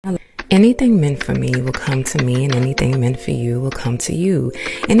Anything meant for me will come to me, and anything meant for you will come to you.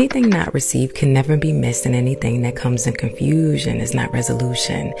 Anything not received can never be missed, and anything that comes in confusion is not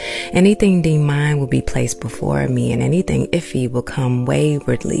resolution. Anything deemed mine will be placed before me, and anything iffy will come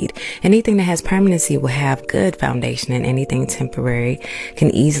waywardly. Anything that has permanency will have good foundation, and anything temporary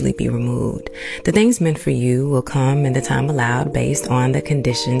can easily be removed. The things meant for you will come in the time allowed based on the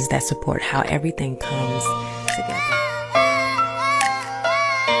conditions that support how everything comes together.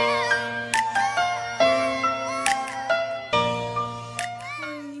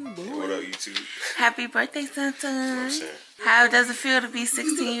 Happy birthday, Santa. How does it feel to be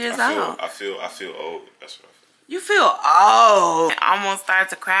 16 years old? I feel old. That's what I feel. You feel old. I almost started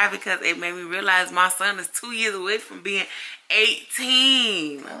to cry because it made me realize my son is 2 years away from being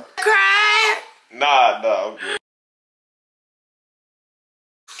 18. Cry? Nah, I'm good.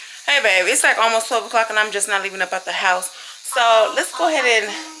 Hey, babe, it's like almost 12 o'clock and I'm just not leaving up at the house. So let's go ahead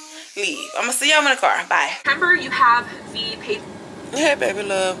and leave. I'm gonna see y'all in the car. Bye. Remember, you have the paper. Hey, baby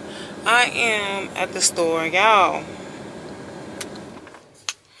love. I am at the store, y'all.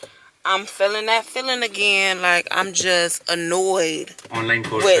 I'm feeling that feeling again, like I'm just annoyed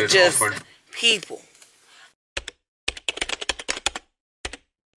with just people.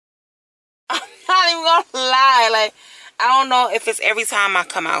 I'm not even gonna lie, like I don't know if it's every time I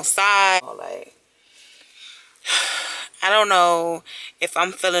come outside, or like I don't know if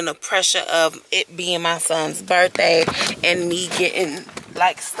I'm feeling the pressure of it being my son's birthday and me getting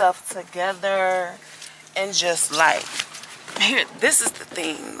like stuff together and just like here, this is the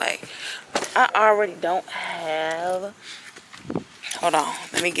thing, like I already don't have, hold on,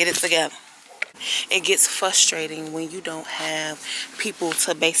 let me get it together. It gets frustrating when you don't have people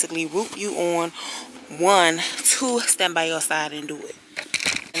to basically root you on, one, to stand by your side and do it.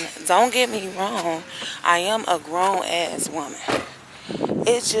 And don't get me wrong, I am a grown ass woman.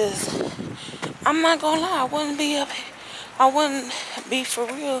 It's just, I'm not gonna lie, I wouldn't be for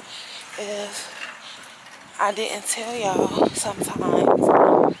real if I didn't tell y'all.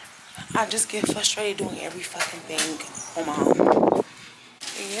 Sometimes I just get frustrated doing every fucking thing on my own.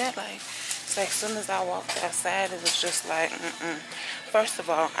 Yeah, like, it's like as soon as I walked outside, it was just like, First of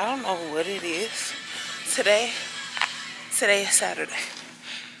all, I don't know what it is. Today is Saturday.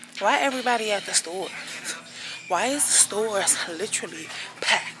 Why everybody at the store? Why is the stores literally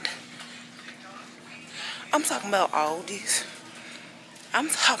packed? I'm talking about Aldi's. I'm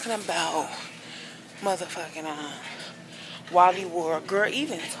talking about motherfucking Wally Ward. Girl,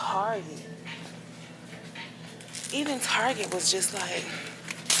 even Target. Even Target was just like,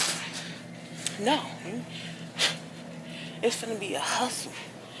 no. It's gonna be a hustle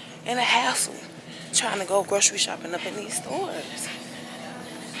and a hassle trying to go grocery shopping up in these stores.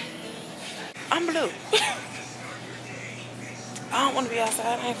 I'm blue. I don't want to be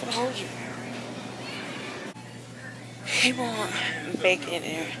outside. I ain't finna hold you. He want bacon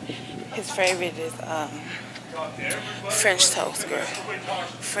and his favorite is French toast, girl.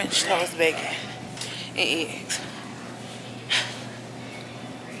 French toast, bacon, and eggs.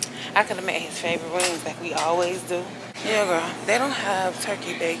 I could have made his favorite wings like we always do. Yeah, girl. They don't have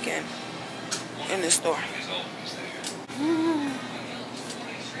turkey bacon in the store.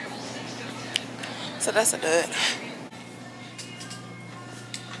 So that's a dud.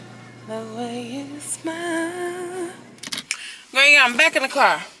 The way you smile. Girl, yeah, I'm back in the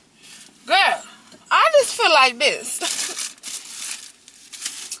car. Girl, I just feel like this.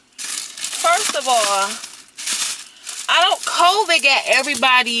 First of all, COVID got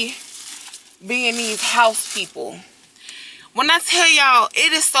everybody being these house people. When I tell y'all,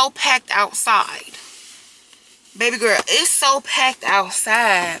 it is so packed outside. Baby girl, it's so packed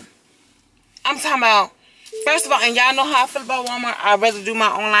outside. I'm talking about, first of all, and y'all know how I feel about Walmart. I'd rather do my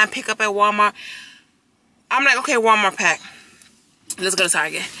online pickup at Walmart. I'm like, okay, Walmart packed. Let's go to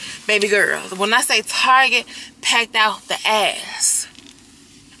Target. Baby girl, when I say Target packed out the ass,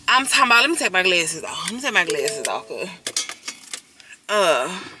 I'm talking about, let me take my glasses off.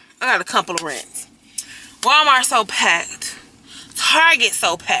 I got a couple of rents. Walmart so packed. Target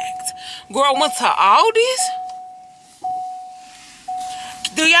so packed. Girl, went to Aldi's.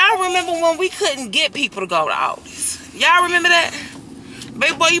 Do y'all remember when we couldn't get people to go to Aldi's? Y'all remember that?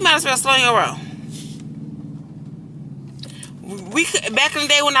 Baby boy, you might as well slow your roll. We could, back in the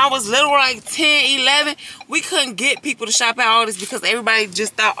day when I was little, like 10, 11, we couldn't get people to shop at Aldi's because everybody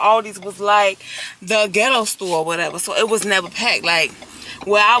just thought Aldi's was like the ghetto store or whatever. So it was never packed. Like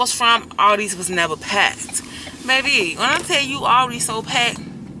where I was from, Aldi's was never packed. Baby, when I tell you Aldi's so packed,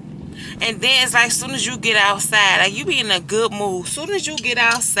 and then it's like as soon as you get outside, like you be in a good mood. As soon as you get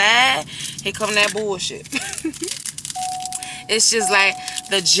outside, here come that bullshit. It's just like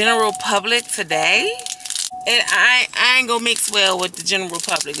the general public today. And I ain't gonna mix well with the general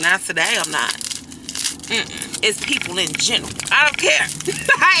public. Not today, I'm not. It's people in general. I don't care.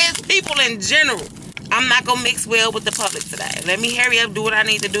 It's people in general. I'm not gonna mix well with the public today. Let me hurry up, do what I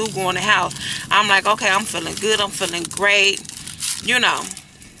need to do, go in the house. I'm like, okay, I'm feeling good, I'm feeling great. You know.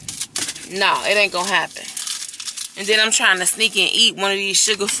 No, it ain't gonna happen. And then I'm trying to sneak and eat one of these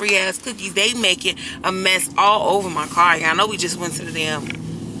sugar-free ass cookies. They making a mess all over my car. I know we just went to the damn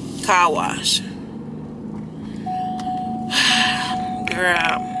car wash.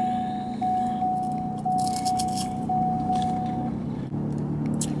 Girl.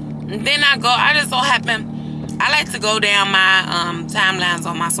 And then I just so happen, I like to go down my timelines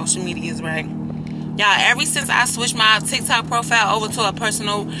on my social medias, right? Y'all, ever since I switched my TikTok profile over to a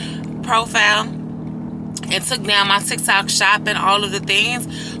personal profile and took down my TikTok shop and all of the things,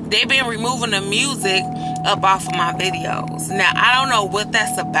 they've been removing the music up off of my videos. Now, I don't know what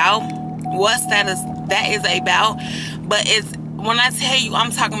that's about, what that is about, but it's, when I tell you,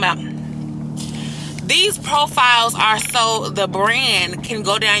 I'm talking about, these profiles are so the brand can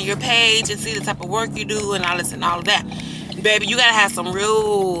go down your page and see the type of work you do and all this and all of that. Baby, you gotta have some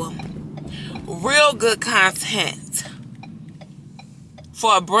real good content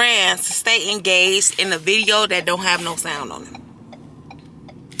for a brand to stay engaged in a video that don't have no sound on it.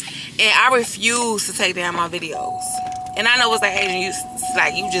 And I refuse to take down my videos. And I know it's like, Adrian, you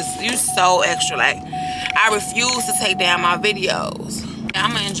so extra. Like, I refuse to take down my videos.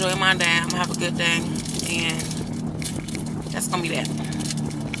 I'm gonna enjoy my day. I'm gonna have a good day, and that's gonna be that.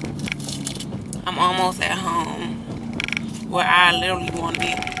 I'm almost at home, where I literally want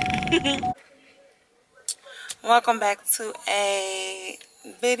to be. Welcome back to a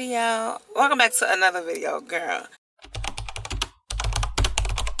video. Welcome back to another video, girl.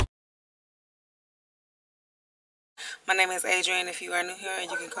 My name is Adrian if you are new here,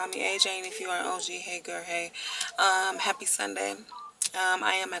 and you can call me AJ. And if you are OG, hey girl, hey. Happy Sunday.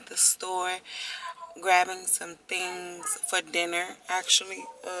 I am at the store grabbing some things for dinner, actually.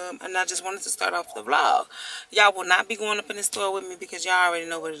 And I just wanted to start off the vlog. Y'all will not be going up in the store with me because y'all already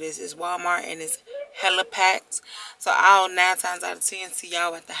know what it is. It's Walmart and it's hella packed. So I'll 9 times out of 10 see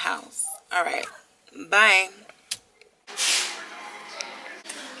y'all at the house. Alright. Bye.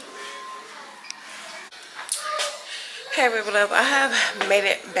 Hey, people love. I have made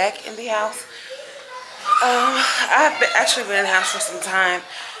it back in the house. I've actually been in the house for some time.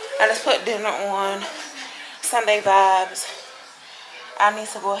 I just put dinner on. Sunday vibes. I need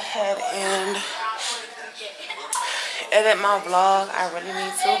to go ahead and edit my vlog. I really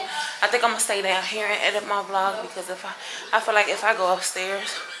need to. I think I'm gonna stay down here and edit my vlog because I feel like if I go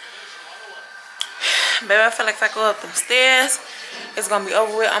upstairs, baby, I feel like if I go up them stairs, it's gonna be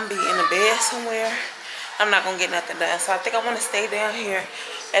over with. I'm gonna be in the bed somewhere. I'm not gonna get nothing done. So I think I want to stay down here,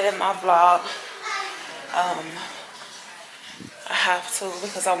 edit my vlog. I have to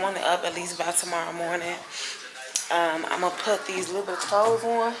because I want it up at least by tomorrow morning. I'm gonna put these little bit of clothes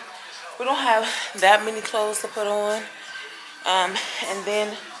on. We don't have that many clothes to put on. And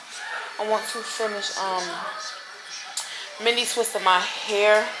then I want to finish mini twisting my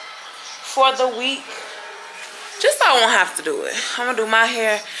hair for the week. Just so I won't have to do it. I'm gonna do my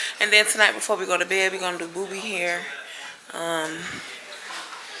hair, and then tonight before we go to bed, we're gonna do booby hair.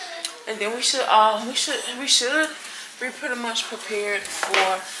 And then we should be pretty much prepared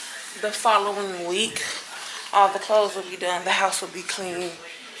for the following week. All the clothes will be done. The house will be clean.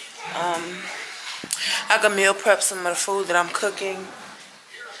 I can meal prep some of the food that I'm cooking.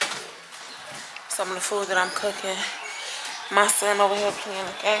 My son over here playing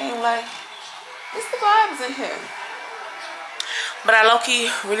a game. Like, it's the vibes in here. But I low-key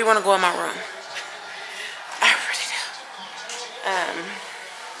really want to go in my room. I really do.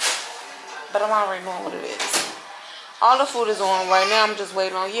 But I'm already knowing what it is. All the food is on right now. I'm just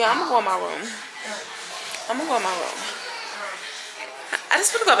waiting on. Yeah, I'm gonna go in my room. I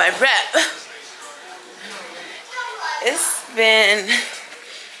just want to go by rep. It's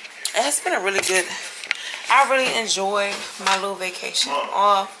been a really good. I really enjoyed my little vacation.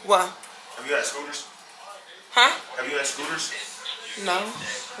 What? Have you had scooters? Huh? Have you had scooters? No.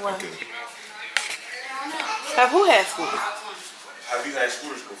 What? Okay. Have who had scooters? Have you had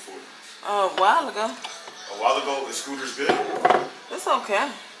scooters before? A while ago. A while ago, is scooters good? It's okay.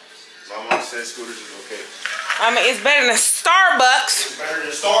 My mom said scooters is okay. I mean, it's better than Starbucks. It's better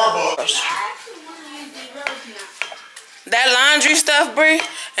than Starbucks. That laundry stuff, Bree,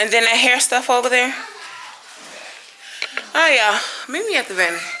 and then that hair stuff over there. Oh, yeah. Meet me at the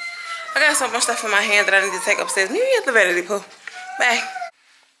vanity. I got so much stuff in my hand that I need to take upstairs. Meet me at the vanity, Pooh. Bye.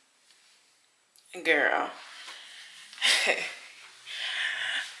 Girl.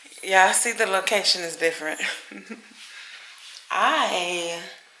 Yeah, I see the location is different. I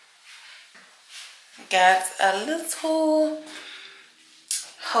got a little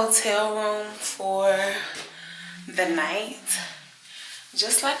hotel room for the night.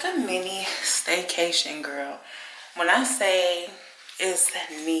 Just like a mini staycation, girl. When I say it's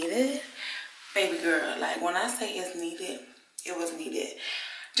needed, baby girl, like when I say it's needed, it was needed.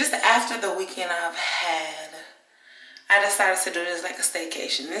 Just after the weekend I've had, I decided to do this like a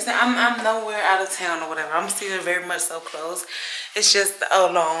staycation. I'm nowhere out of town or whatever. I'm still very much so close. It's just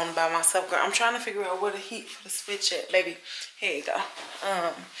alone by myself, girl. I'm trying to figure out where the heat for the switch at, baby. Here you go.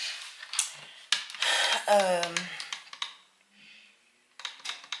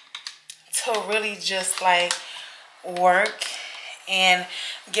 To really just like work and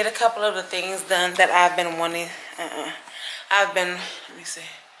get a couple of the things done that I've been wanting. Let me see.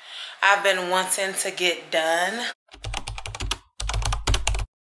 I've been wanting to get done.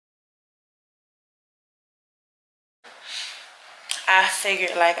 I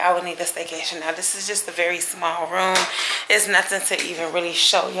figured like I would need a staycation. Now this is just a very small room. It's nothing to even really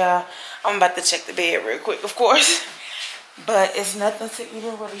show y'all. I'm about to check the bed real quick, of course. But it's nothing to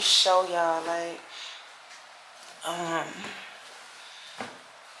even really show y'all. Like, I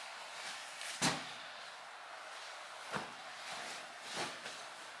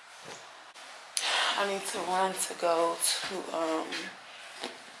need to run to go to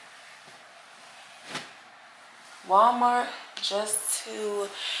Walmart just to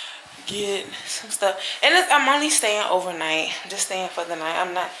get some stuff. And I'm only staying overnight. Just staying for the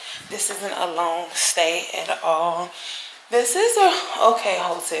night. This isn't a long stay at all. This is a okay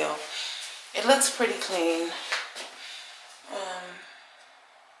hotel. It looks pretty clean.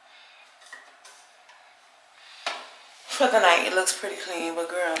 For the night, it looks pretty clean. But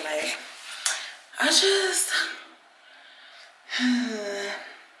girl, like,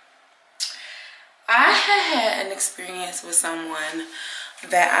 I had an experience with someone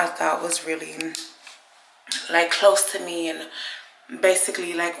that I thought was really like close to me and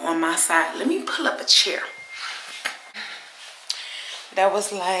basically like on my side. Let me pull up a chair. That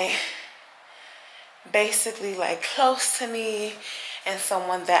was like basically like close to me and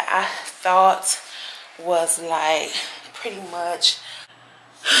someone that I thought was like pretty much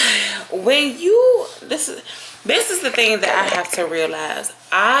when you this is the thing that I have to realize.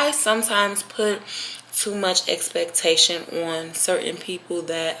 I sometimes put too much expectation on certain people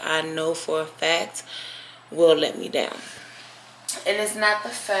that I know for a fact will let me down. And it's not the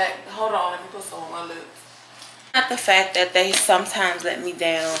fact, hold on, let me put some on my lips. Not the fact that they sometimes let me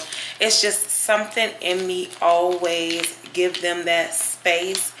down. It's just something in me always give them that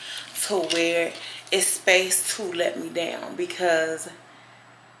space to where it's space to let me down, because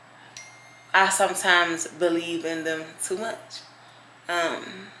I sometimes believe in them too much.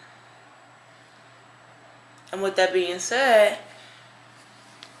 And with that being said,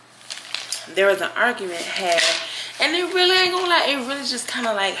 there was an argument had, and it really ain't gonna lie, it really just kind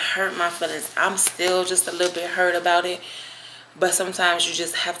of like hurt my feelings. I'm still just a little bit hurt about it, but sometimes you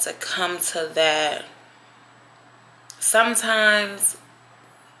just have to come to that. Sometimes,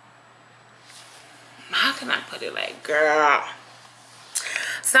 how can I put it, like, girl,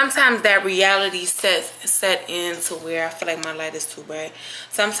 sometimes that reality set into where I feel like my light is too bright.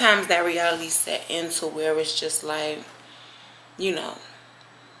 Sometimes that reality set into where it's just like, you know,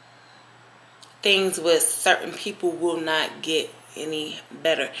 things with certain people will not get any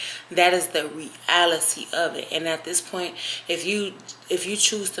better. That is the reality of it. And at this point, if you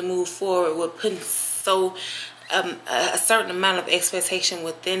choose to move forward with putting a certain amount of expectation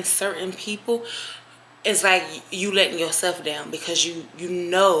within certain people, it's like you letting yourself down, because you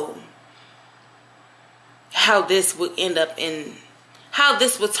know how this would end up in, how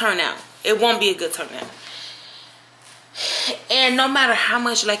this would turn out. It won't be a good turnout. And no matter how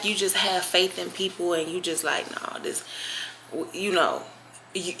much like you just have faith in people and you just like, no, this, you know,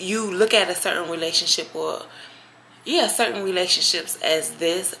 you look at a certain relationship or certain relationships as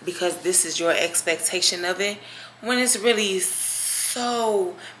this because this is your expectation of it, when it's really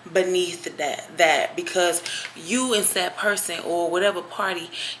so beneath that because you and that person or whatever party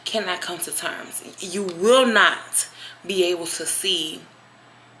cannot come to terms. You will not be able to see,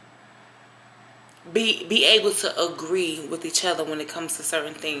 be able to agree with each other when it comes to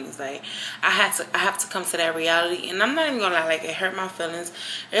certain things. Like I have to come to that reality, and I'm not even gonna lie, like it hurt my feelings.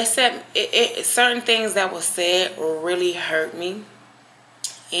 Except certain things that was said really hurt me,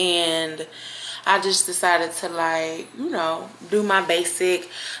 and I just decided to, like, you know, do my basic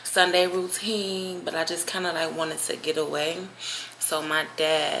Sunday routine, but I just kind of like wanted to get away. So my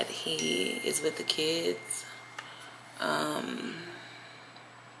dad, he is with the kids.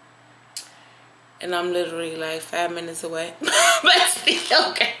 and I'm literally like 5 minutes away. But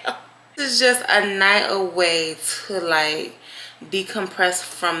still, girl, this is just a night away to like decompress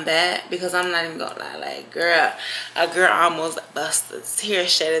from that, because I'm not even gonna lie, like girl, a girl almost busted a tear,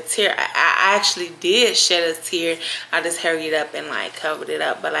 shed a tear. I actually did shed a tear. I just hurried up and like covered it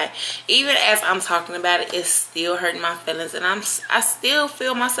up, but like even as I'm talking about it, it's still hurting my feelings, and I still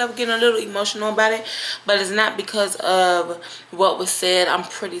feel myself getting a little emotional about it. But it's not because of what was said. I'm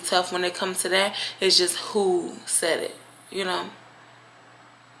pretty tough when it comes to that. It's just who said it, you know.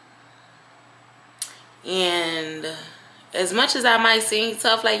 And as much as I might seem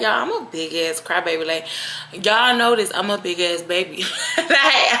tough, like y'all, I'm a big ass crybaby. Like y'all know this, I'm a big ass baby.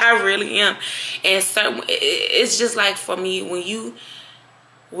 I really am. And it's just like for me, when you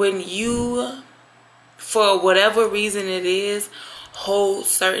for whatever reason it is, hold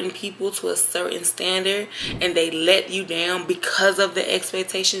certain people to a certain standard and they let you down because of the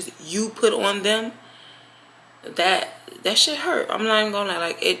expectations you put on them, that shit hurt. I'm not even gonna lie,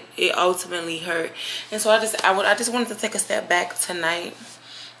 like it ultimately hurt. And so I just wanted to take a step back tonight.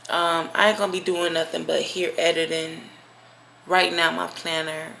 I ain't gonna be doing nothing but here editing right now my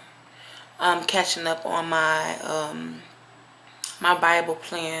planner, catching up on my my Bible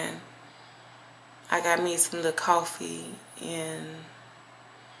plan. I got me some little coffee, and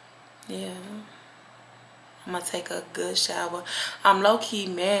yeah, I'm gonna take a good shower. I'm low-key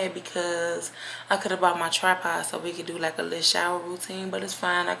mad because I could have bought my tripod so we could do like a little shower routine, but it's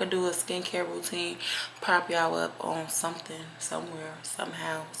fine. I could do a skincare routine, prop y'all up on something, somewhere,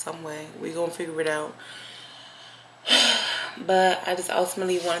 somehow, some way. We gonna figure it out. But I just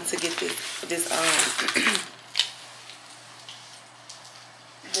ultimately wanted to get this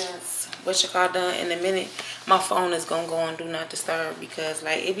what you call done in a minute. My phone is gonna go on do not disturb, because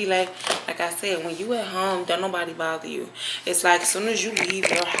like it be like I said, when you at home, don't nobody bother you. It's like as soon as you leave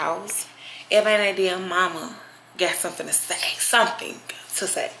your house, everybody and their mama got something to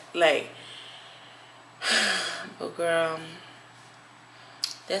say, like. But girl,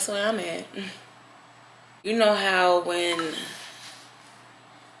 that's where I'm at. You know how when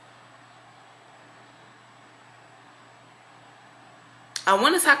I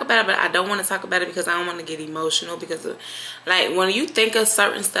want to talk about it, but I don't want to talk about it because I don't want to get emotional, because of, like, when you think of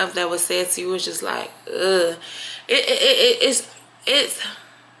certain stuff that was said to you, it's just like, ugh. It's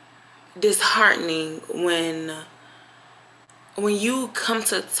disheartening when you come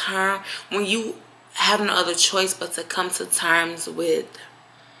to terms, when you have no other choice but to come to terms with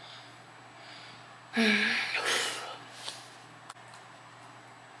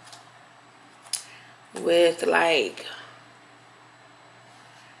like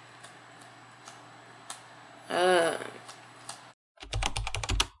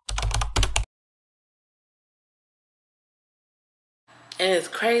and it's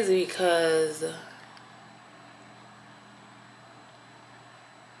crazy because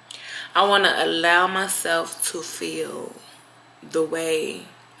I want to allow myself to feel the way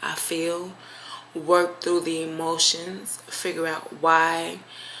I feel, work through the emotions, figure out why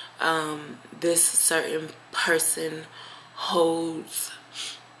this certain person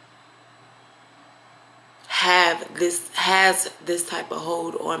has this type of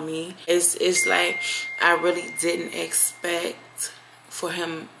hold on me. It's like I really didn't expect for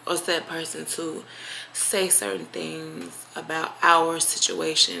him or that person to say certain things about our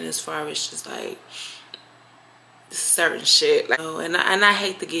situation, as far as just like certain shit, like, and I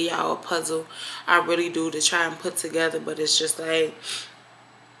hate to give y'all a puzzle, I really do, to try and put together, but it's just like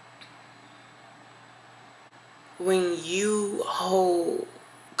when you hold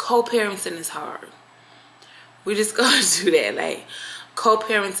co-parenting is hard. We just gotta do that. Like,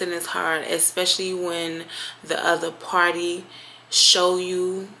 co-parenting is hard, especially when the other party show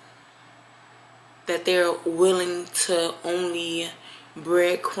you that they're willing to only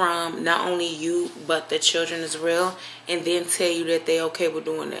breadcrumb not only you but the children as well, and then tell you that they're okay with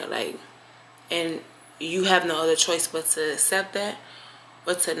doing that. Like, and you have no other choice but to accept that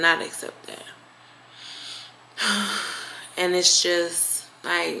or to not accept that. And it's just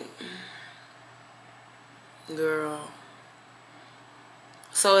like, girl.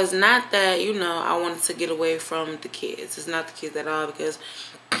 So it's not that, you know, I wanted to get away from the kids. It's not the kids at all, because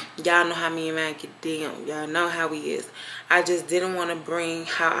y'all know how me and man get down. Y'all know how he is. I just didn't want to bring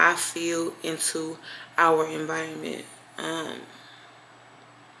how I feel into our environment. And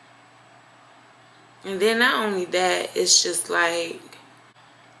then not only that, it's just like,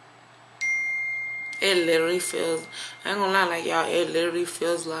 it literally feels, I ain't gonna lie, like y'all, it literally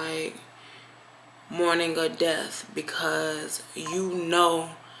feels like mourning a death, because you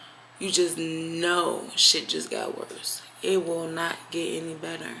just know shit just got worse. It will not get any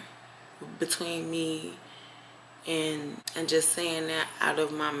better. between me and just saying that out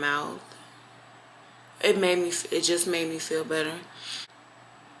of my mouth, it just made me feel better.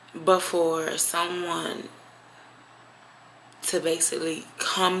 But for someone to basically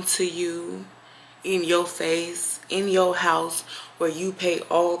come to you in your face, in your house, where you pay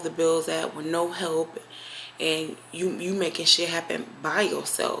all the bills at with no help, and you making shit happen by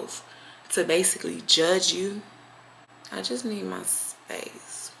yourself, to basically judge you. I just need my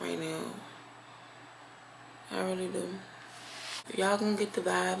space right now. I really do. Y'all gonna get the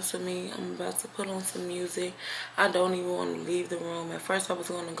vibes with me. I'm about to put on some music. I don't even want to leave the room. At first I was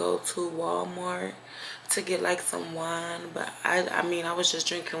gonna go to Walmart to get like some wine, but I mean I was just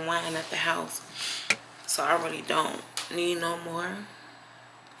drinking wine at the house, so I really don't need no more.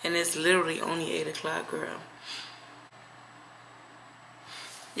 And it's literally only 8 o'clock, girl.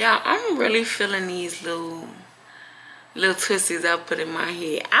 Yeah, I'm really feeling these little twisties I put in my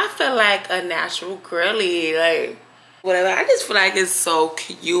head. I feel like a natural girly, like whatever. I just feel like it's so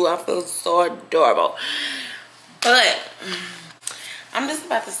cute. I feel so adorable. But I'm just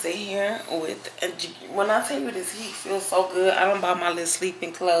about to sit here with, when I tell you this heat feels so good, I don't buy my little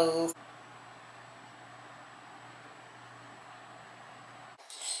sleeping clothes.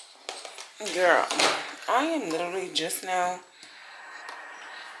 Girl, I am literally just now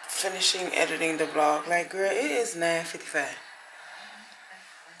finishing editing the vlog. Like, girl, it is 9:55.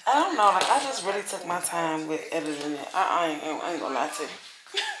 I don't know, like, I just really took my time with editing it. I ain't gonna lie to you.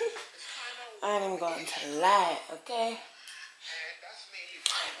 I ain't even going to lie, okay?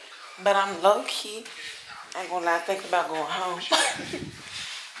 But I'm low-key, I ain't gonna lie, thinking about going home.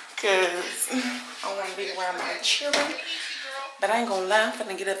 Because I want to be around my children. But I ain't gonna lie, I'm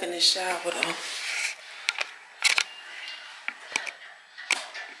finna get up in the shower though.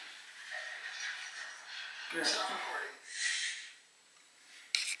 Girl.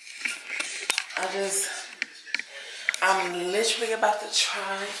 I'm literally about to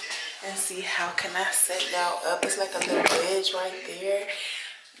try and see how can I set y'all up. It's like a little wedge right there.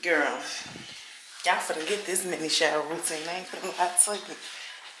 Girl, y'all finna get this mini shower routine. I ain't finna lie to you.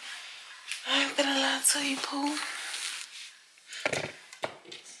 I ain't finna lie to you, Pooh.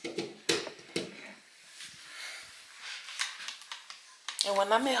 And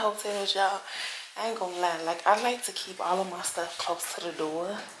when I'm in hotels, y'all, I ain't gonna lie, like, I like to keep all of my stuff close to the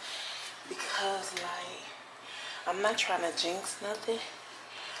door, because, like, I'm not trying to jinx nothing,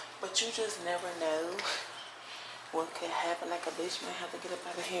 but you just never know what could happen. Like, a bitch might have to get up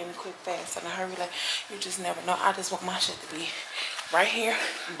out of here in a quick, fast, in a hurry. Like, you just never know. I just want my shit to be right here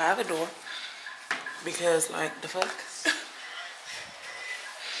by the door, because, like, the fuck?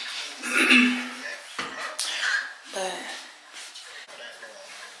 But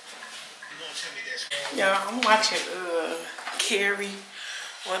y'all, I'm watching Carrie,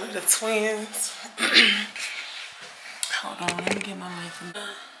 one of the twins. Hold on, let me get my mic from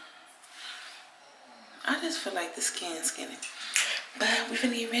I just feel like the skin's skinny. But we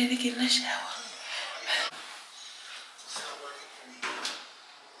finna get ready to get in the shower.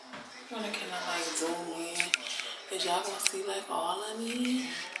 When I cannot like zoom in, cause y'all gonna see like all of me.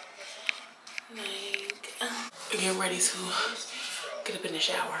 Like, get ready to get up in the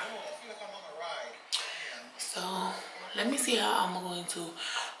shower. So let me see how I'm going to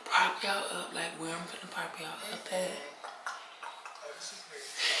prop y'all up, like where I'm gonna prop y'all up at.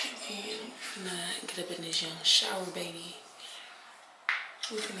 And I'm gonna get up in this young shower, baby.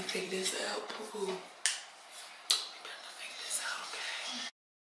 We're gonna figure this out, poo-poo.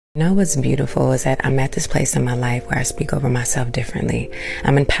 You know what's beautiful is that I'm at this place in my life where I speak over myself differently.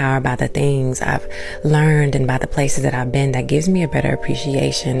 I'm empowered by the things I've learned and by the places that I've been that gives me a better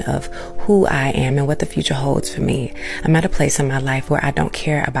appreciation of who I am and what the future holds for me. I'm at a place in my life where I don't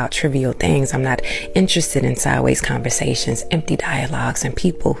care about trivial things. I'm not interested in sideways conversations, empty dialogues, and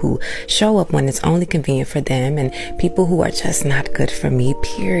people who show up when it's only convenient for them, and people who are just not good for me,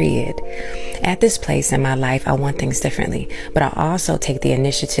 period. At this place in my life, I want things differently, but I also take the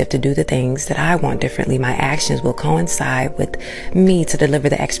initiative to do the things that I want differently. My actions will coincide with me to deliver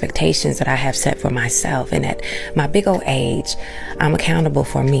the expectations that I have set for myself. And at my big old age, I'm accountable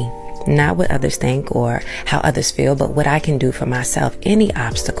for me, not what others think or how others feel, but what I can do for myself. Any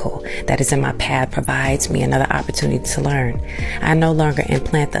obstacle that is in my path provides me another opportunity to learn. I no longer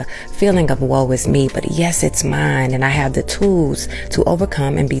implant the feeling of woe is me, but yes, it's mine, and I have the tools to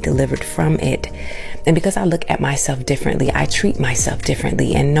overcome and be delivered from it. And because I look at myself differently, I treat myself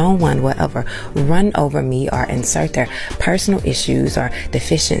differently, and no one will ever run over me or insert their personal issues or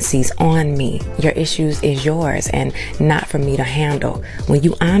deficiencies on me. Your issues is yours and not for me to handle. When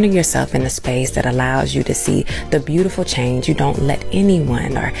you honor yourself in a space that allows you to see the beautiful change, you don't let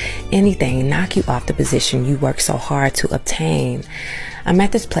anyone or anything knock you off the position you work so hard to obtain. I'm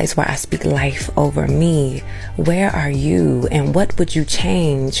at this place where I speak life over me. Where are you, and what would you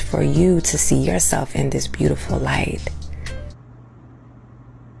change for you to see yourself in this beautiful light?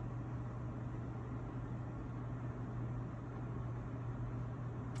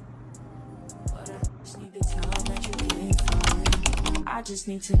 I just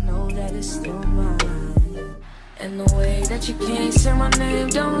need to know that it's still mine. And the way that you can't say my name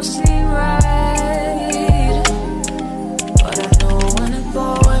don't seem right. But I know when to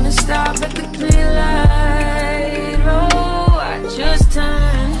go and to stop at the green light. Oh, I just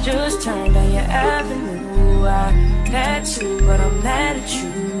turned down your avenue. I had to, but I'm mad at you,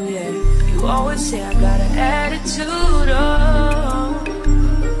 yeah. You always say I got an attitude, oh.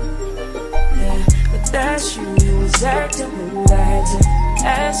 Yeah, but that's you, you was acting rude. I had to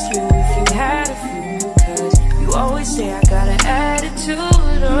ask you if you had a few, 'cause you always say I got an attitude,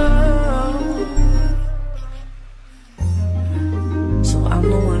 oh. So I'm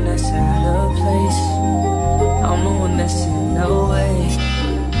the one that's out of place. I'm the one that's in the way.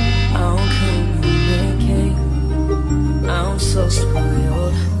 I don't communicate. I'm so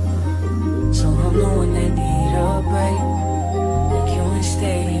spoiled. So I'm the one that need a break. Like you ain't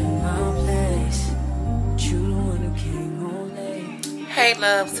stay in my place. But you the one who came home late. Hey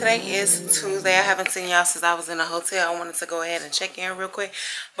loves, today is Tuesday. I haven't seen y'all since I was in the hotel. I wanted to go ahead and check in real quick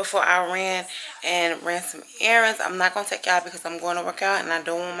before I ran some errands. I'm not going to take y'all because I'm going to work out and I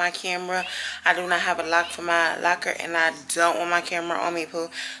don't want my camera. I do not have a lock for my locker and I don't want my camera on me, Pooh.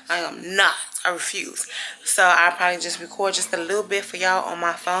 I am not. I refuse. So I'll probably just record just a little bit for y'all on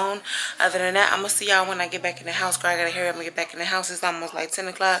my phone. Other than that, I'm going to see y'all when I get back in the house. Girl, I got to hurry up and get back in the house. It's almost like 10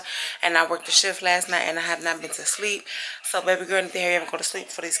 o'clock and I worked the shift last night and I have not been to sleep. So baby girl, need to hurry up and go to sleep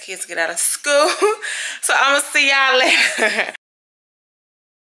before these kids get out of school. So I'm going to see y'all later.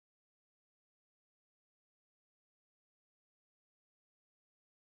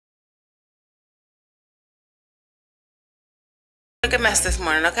 Look a mess this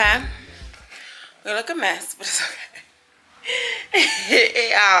morning, okay? We look a mess, but it's okay.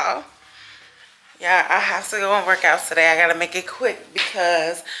 Y'all. Yeah, I have to go and work out today. I gotta make it quick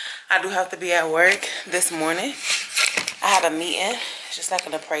because I do have to be at work this morning. I have a meeting, just like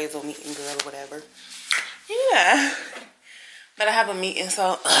an appraisal meeting, girl, or whatever. Yeah. But I have a meeting,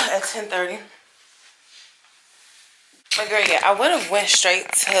 so at 10:30. But girl, yeah, I would have went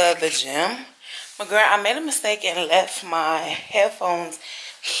straight to the gym. But girl, I made a mistake and left my headphones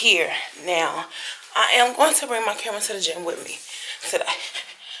here. Now, I am going to bring my camera to the gym with me today.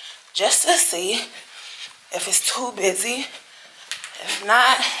 Just to see if it's too busy. If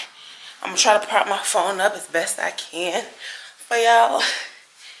not, I'm going to try to prop my phone up as best I can for y'all.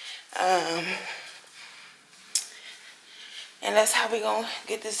 And that's how we going to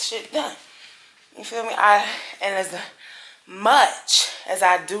get this shit done. You feel me? And as much as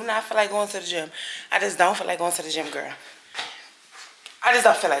I do not feel like going to the gym, I just don't feel like going to the gym, girl. I just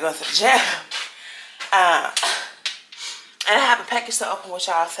don't feel like going to the gym. And I have a package to open with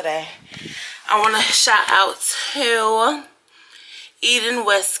y'all today. I want to shout out to Eden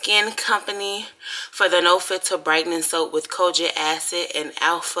West Skin Company for the No Filter Brightening Soap with kojic acid and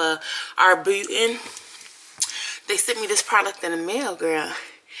alpha arbutin. They sent me this product in the mail, girl.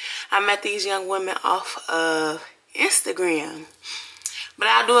 I met these young women off of Instagram. But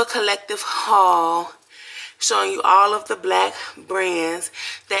I'll do a collective haul showing you all of the black brands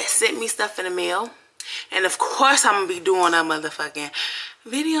that sent me stuff in the mail. And of course I'm going to be doing a motherfucking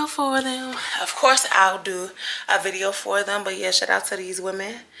video for them. Of course I'll do a video for them. But yeah, shout out to these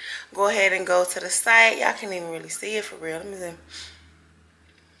women. Go ahead and go to the site. Y'all can't even really see it for real. Let me see.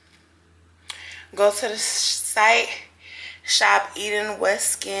 Go to the site. Shop Eden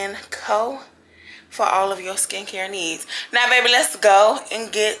West Skin Co. for all of your skincare needs. Now, baby, let's go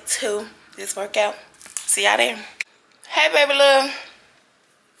and get to this workout. See y'all there. Hey, baby, look.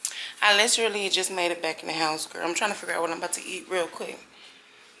 I literally just made it back in the house, girl. I'm trying to figure out what I'm about to eat real quick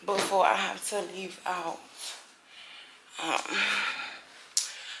before I have to leave out.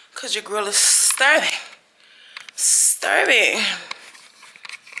 Because your girl is starving. Starving.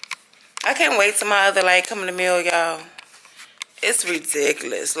 I can't wait till my other light come in the mail, y'all. It's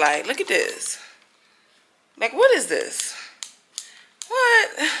ridiculous. Like, look at this. Like, what is this?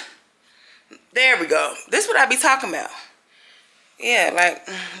 What? There we go. This is what I be talking about. Yeah, like,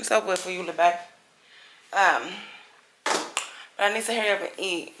 it's over for you, look back. But I need to hurry up and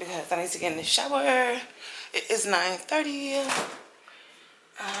eat because I need to get in the shower. It is 9:30.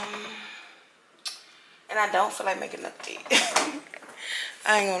 And I don't feel like making nothing to eat.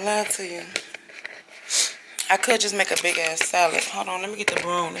 I ain't gonna lie to you. I could just make a big ass salad. Hold on, let me get the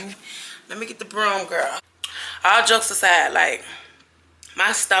broom. Let me get the broom, girl. All jokes aside, like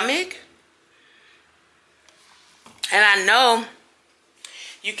my stomach, and I know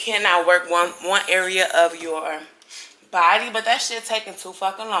you cannot work one area of your body, but that shit taking too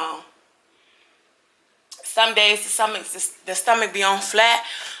fucking long. Some days the stomach be on flat.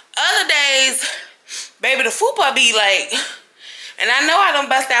 Other days, baby, the fupa be like, and I know I done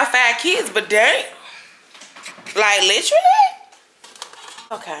bust out 5 kids, but dang, like literally.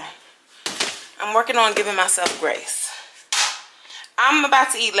 Okay, I'm working on giving myself grace. I'm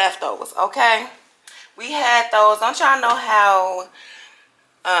about to eat leftovers, okay? We had those. Don't y'all know how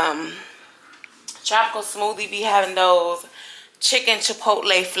Tropical Smoothie be having those chicken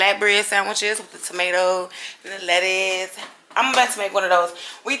chipotle flatbread sandwiches with the tomato and the lettuce? I'm about to make one of those.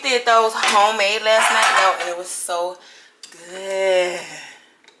 We did those homemade last night, though, and it was so good.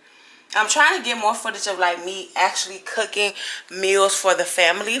 I'm trying to get more footage of like me actually cooking meals for the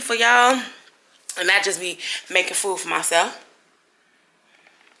family for y'all, and not just me making food for myself.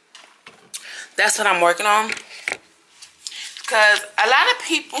 That's what I'm working on. Because a lot of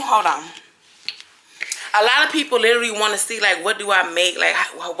people, hold on. A lot of people literally want to see like, what do I make? Like,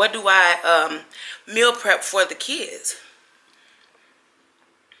 what do I meal prep for the kids?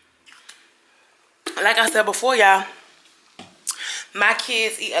 Like I said before, y'all, my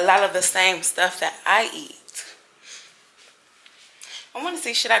kids eat a lot of the same stuff that I eat. I want to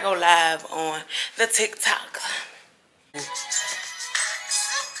see, should I go live on the TikTok?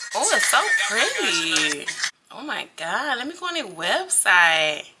 Oh, it's so pretty. Oh my God, let me go on their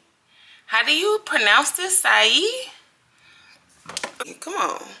website. How do you pronounce this, Sai? Come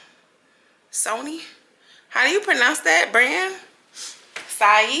on. Sony? How do you pronounce that brand?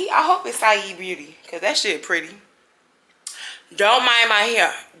 Sai? I hope it's Sai Beauty, because that shit pretty. Don't mind my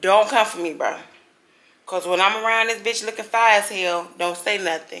hair. Don't come for me, bro. Because when I'm around this bitch looking fire as hell, don't say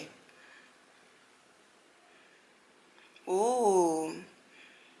nothing. Ooh.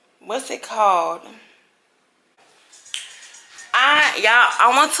 What's it called?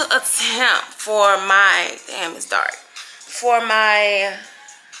 I want to attempt for my, damn, it's dark. For my,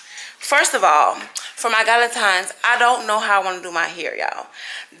 first of all, for my Galentine's, I don't know how I want to do my hair, y'all.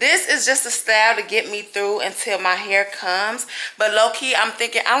 This is just a style to get me through until my hair comes. But low-key, I'm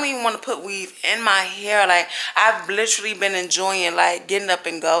thinking I don't even want to put weave in my hair. Like, I've literally been enjoying, like, getting up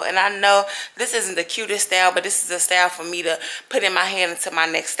and go. And I know this isn't the cutest style, but this is a style for me to put in my hair into my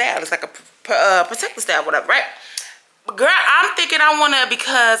next style. It's like a protective style, whatever, right? But girl, I'm thinking I want to,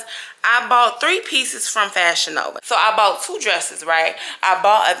 because I bought 3 pieces from Fashion Nova. So I bought 2 dresses, right? I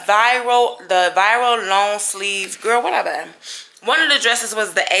bought the viral long sleeves. Girl, what I bought? One of the dresses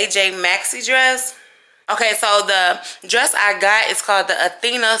was the AJ maxi dress. Okay, so the dress I got is called the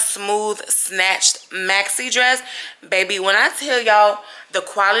Athena Smooth Snatched Maxi Dress. Baby, when I tell y'all the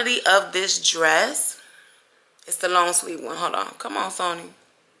quality of this dress, it's the long sleeve one. Hold on. Come on, Sony.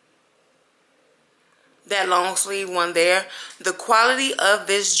 That long sleeve one there. The quality of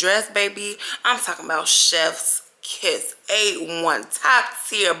this dress, baby, I'm talking about chef's kiss. A1, top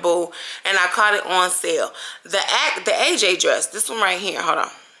tier, boo. And I caught it on sale. The AJ dress, this one right here, hold on.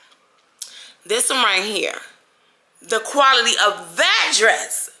 This one right here. The quality of that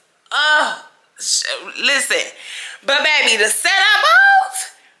dress, listen. But baby, the set I bought,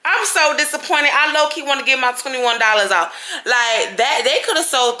 I'm so disappointed. I low-key want to get my $21 off. Like, that, they could have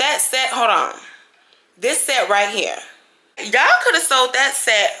sold that set, hold on. This set right here. Y'all could have sold that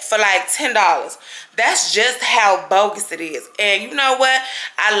set for like $10. That's just how bogus it is. And you know what?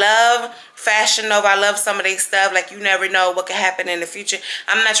 I love Fashion Nova. I love some of their stuff. Like, you never know what could happen in the future.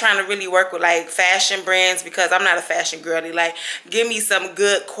 I'm not trying to really work with like fashion brands because I'm not a fashion girly. Like, give me some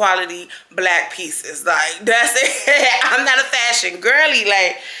good quality black pieces. Like, that's it. I'm not a fashion girly.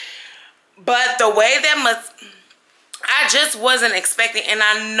 Like, but the way that I just wasn't expecting. And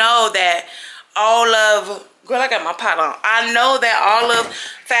I know that all of, girl, I got my pot on. I know that all of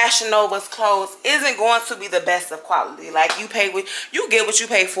Fashion Nova's clothes isn't going to be the best of quality. Like, you get what you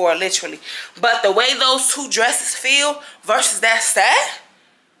pay for, literally. But the way those 2 dresses feel versus that set,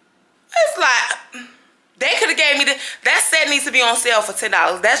 it's like, they could have gave me that set needs to be on sale for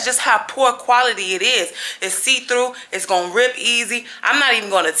 $10. That's just how poor quality it is. It's see-through. It's going to rip easy. I'm not even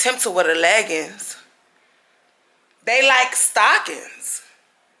going to attempt to wear the leggings. They like stockings.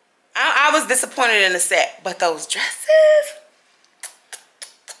 I was disappointed in the set, but those dresses,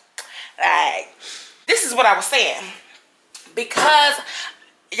 like, this is what I was saying. Because,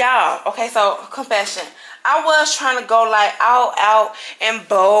 y'all, okay, so confession. I was trying to go like all out and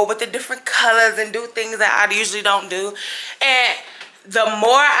bold with the different colors and do things that I usually don't do. And the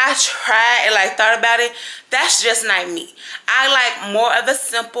more I tried and like thought about it, that's just not me. I like more of a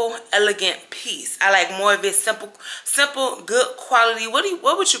simple, elegant piece. I like more of it simple, good quality.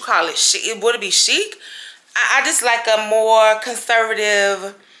 What would you call it? Chic? Would it be chic? I just like a more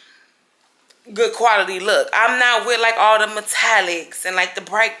conservative, good quality look. I'm not with like all the metallics and like the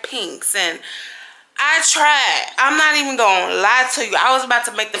bright pinks, and I tried. I'm not even gonna lie to you. I was about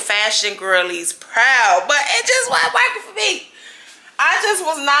to make the fashion girlies proud, but it just wasn't working for me. I just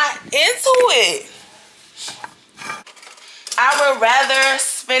was not into it. I would rather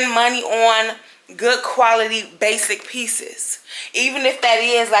spend money on good quality basic pieces, even if that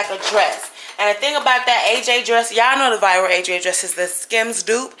is like a dress. And the thing about that AJ dress, y'all know the viral AJ dress is the Skims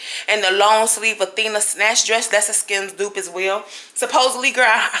dupe, and the long sleeve Athena snatch dress, that's a Skims dupe as well. Supposedly,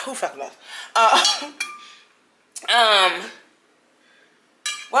 girl, who fucking knows?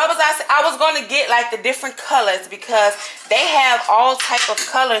 What was I saying? I was going to get like the different colors because they have all type of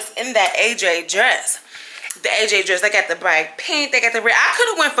colors in that AJ dress. The AJ dress, they got the bright pink, they got the red. I could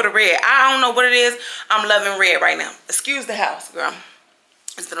have went for the red. I don't know what it is. I'm loving red right now. Excuse the house, girl.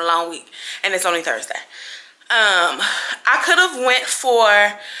 It's been a long week and it's only Thursday. I could have went for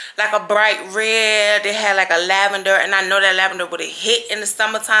like a bright red. They had like a lavender, and I know that lavender would have hit in the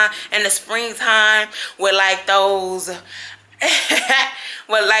summertime and the springtime with like those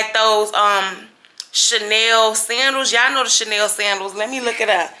Chanel sandals. Y'all know the Chanel sandals. Let me look it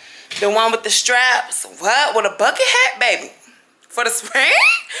up. The one with the straps. What? With a bucket hat, baby? For the spring?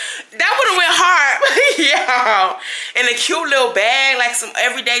 That would have went hard. Yeah. In a cute little bag, like some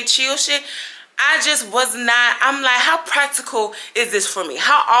everyday chill shit. I just was not, I'm like, how practical is this for me?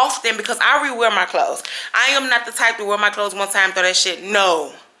 How often? Because I rewear my clothes. I am not the type to wear my clothes one time, throw that shit.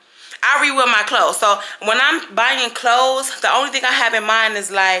 No. I rewear my clothes. So when I'm buying clothes, the only thing I have in mind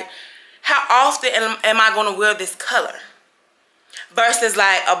is like, how often am I going to wear this color? Versus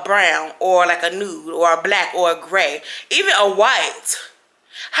like a brown or like a nude or a black or a gray. Even a white.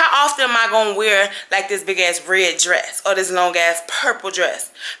 How often am I going to wear like this big ass red dress or this long ass purple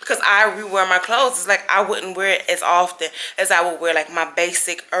dress? Because I rewear my clothes. It's like I wouldn't wear it as often as I would wear like my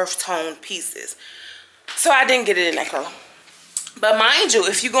basic earth tone pieces. So I didn't get it in that color. But mind you,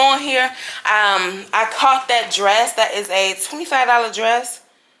 if you go on here, I caught that dress. That is a $25 dress.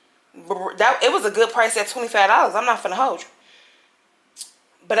 It was a good price at $25. I'm not finna hold you.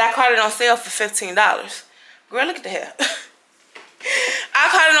 But I caught it on sale for $15. Girl, look at the hair. I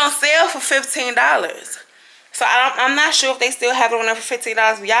caught it on sale for $15. So I'm not sure if they still have it on there for $15.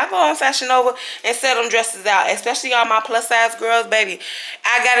 But y'all go on Fashion Nova and sell them dresses out. Especially all my plus size girls, baby.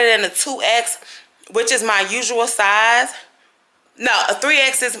 I got it in a 2X, which is my usual size. No, a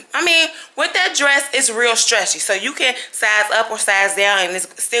 3X is, I mean, with that dress, it's real stretchy. So you can size up or size down, and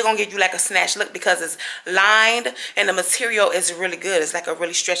it's still going to give you like a snatch look because it's lined and the material is really good. It's like a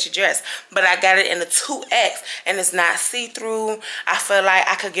really stretchy dress. But I got it in a 2X, and it's not see-through. I feel like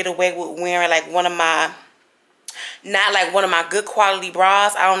I could get away with wearing like one of my, not like one of my good quality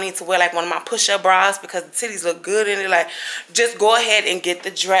bras. I don't need to wear like one of my push-up bras because the titties look good in it. Like, just go ahead and get the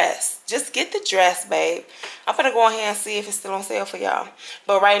dress. Just get the dress, babe. I'm gonna go ahead and see if it's still on sale for y'all.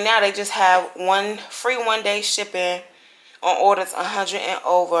 But right now, they just have free one-day shipping on orders 100 and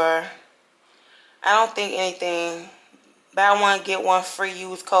over. I don't think anything. Buy one, get one free.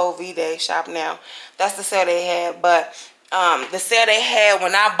 Use code VDAY. Shop now. That's the sale they had. But the sale they had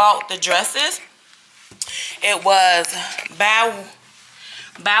when I bought the dresses, it was buy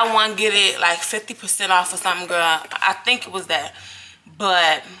one, get it like 50% off or something, girl. I think it was that.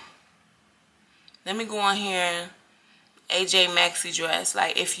 But let me go on here. AJ Maxi dress.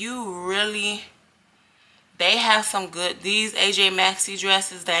 Like, if you really, they have some good, these AJ Maxi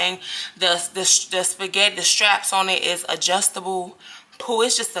dresses, dang, the spaghetti, the straps on it is adjustable. Pooh,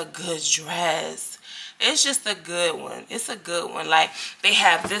 it's just a good dress. It's just a good one. It's a good one. Like, they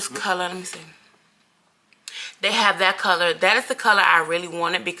have this color. Let me see. They have that color. That is the color I really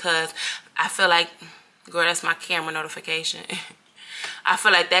wanted because I feel like, girl, that's my camera notification. I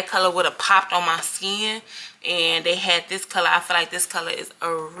feel like that color would have popped on my skin. And they had this color. I feel like this color is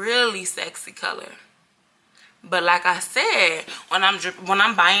a really sexy color. But like I said, when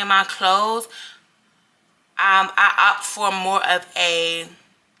I'm buying my clothes, I opt for more of a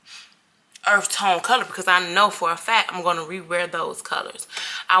earth tone color because I know for a fact I'm going to rewear those colors.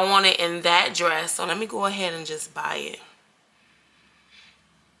 I want it in that dress. So let me go ahead and just buy it.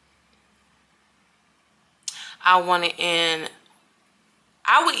 I want it in,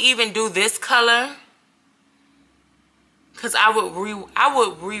 I would even do this color because I would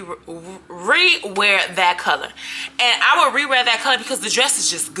re-wear that color. And I would re-wear that color because the dress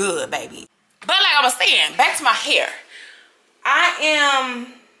is just good, baby. But like I was saying, back to my hair.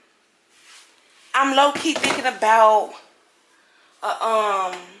 I'm low-key thinking about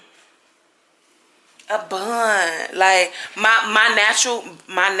a bun. Like my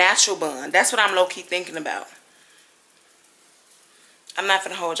natural bun. That's what I'm low-key thinking about. I'm not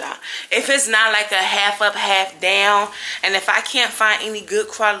gonna hold y'all. If it's not like a half up, half down, and if I can't find any good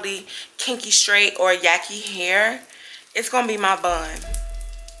quality kinky straight or yaki hair, it's gonna be my bun.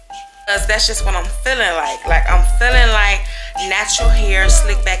 Because that's just what I'm feeling like. Like I'm feeling like natural hair,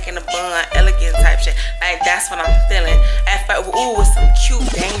 slick back in the bun, elegant type shit. Like that's what I'm feeling. Ooh, with some cute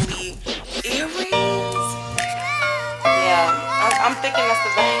dainty earrings. Yeah, I'm thinking that's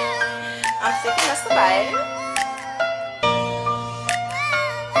the vibe. I'm thinking that's the vibe.